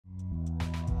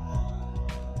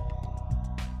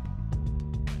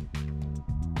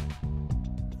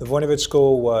The Voinovich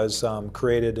School was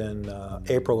created in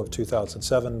April of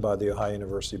 2007 by the Ohio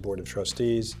University Board of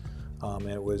Trustees, and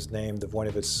it was named the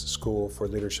Voinovich School for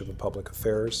Leadership in Public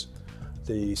Affairs.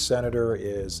 The senator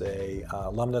is an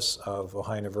alumnus of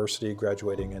Ohio University,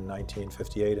 graduating in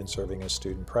 1958 and serving as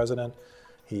student president.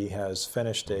 He has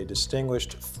finished a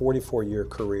distinguished 44-year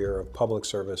career of public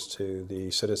service to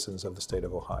the citizens of the state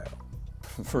of Ohio.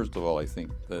 First of all, I think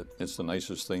that it's the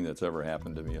nicest thing that's ever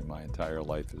happened to me in my entire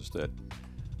life is that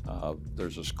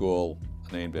there's a school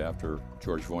named after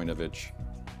George Voinovich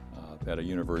at a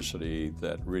university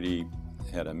that really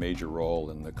had a major role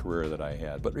in the career that I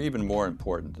had. But even more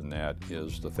important than that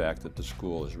is the fact that the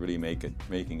school is really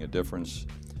making a difference,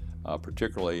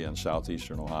 particularly in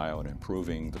southeastern Ohio, and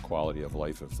improving the quality of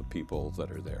life of the people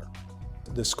that are there.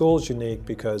 The school is unique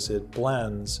because it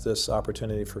blends this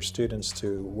opportunity for students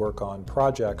to work on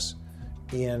projects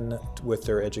with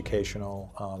their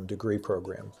educational degree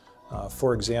program.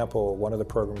 For example, one of the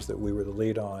programs that we were the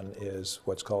lead on is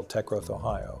what's called Tech Growth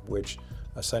Ohio, which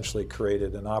essentially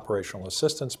created an operational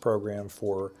assistance program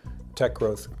for tech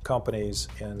growth companies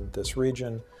in this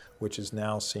region, which is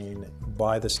now seen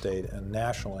by the state and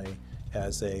nationally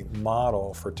as a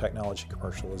model for technology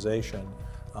commercialization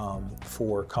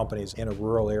for companies in a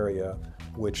rural area,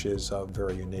 which is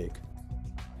very unique.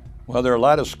 Well, there are a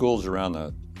lot of schools around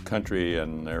the country,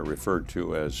 and they're referred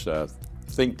to as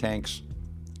think tanks.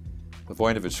 The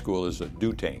Voinovich School is a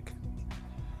do tank.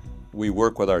 We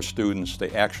work with our students. They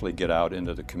actually get out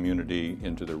into the community,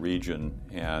 into the region,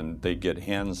 and they get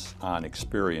hands-on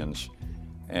experience,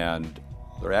 and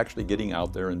they're actually getting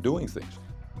out there and doing things.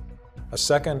 A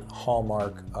second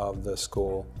hallmark of the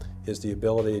school is the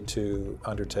ability to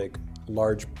undertake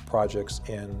large projects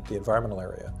in the environmental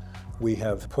area. We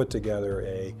have put together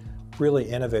a really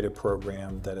innovative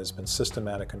program that has been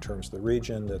systematic in terms of the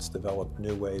region, that's developed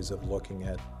new ways of looking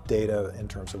at data in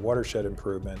terms of watershed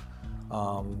improvement.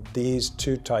 These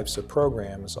two types of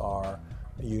programs are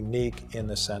unique in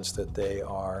the sense that they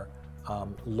are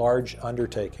large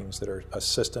undertakings that are a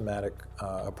systematic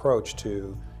approach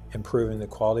to improving the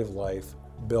quality of life,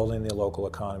 building the local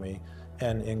economy,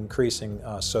 and increasing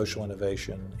social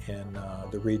innovation in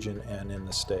the region and in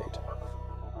the state.